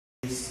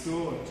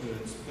restored to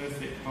its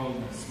perfect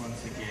wholeness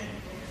once again.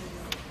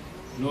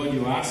 Lord,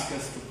 you ask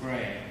us to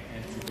pray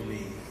and to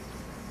believe.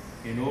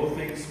 In all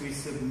things we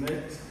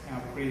submit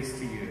our prayers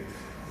to you.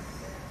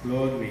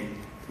 Lord,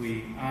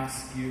 we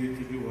ask you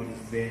to do what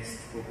is best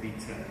for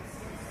Peter.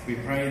 We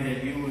pray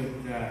that you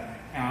would,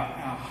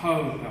 our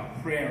hope, our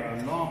prayer,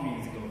 our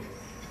longing, Lord,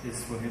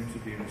 is for him to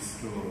be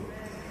restored.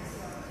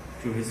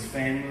 To his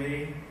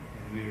family,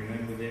 and we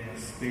remember them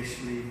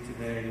especially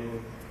today,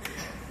 Lord.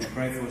 We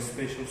pray for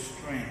special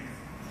strength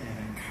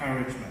and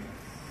encouragement.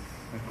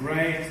 A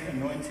great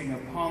anointing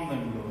upon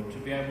them, Lord, to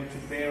be able to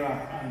bear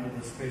up under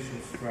the special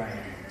strain.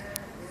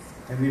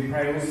 And we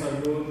pray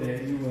also, Lord,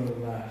 that you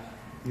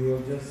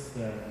will just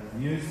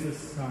use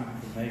this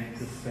time to make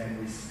this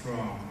family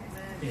strong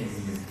in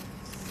you.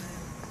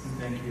 And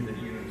thank you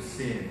that you have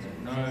said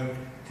that no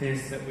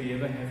test that we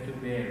ever have to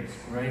bear is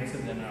greater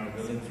than our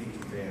ability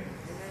to bear it.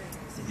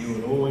 And you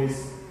will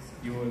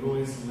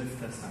always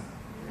lift us up.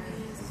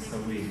 And so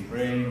we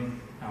bring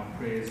our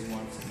prayers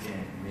once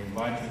again. We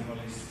invite you,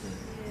 Holy Spirit,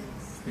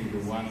 to be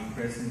the one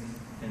present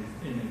in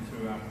and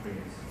through our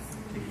prayers,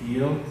 to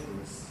heal, to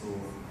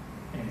restore,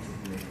 and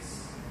to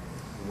bless.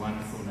 In the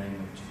wonderful name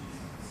of Jesus.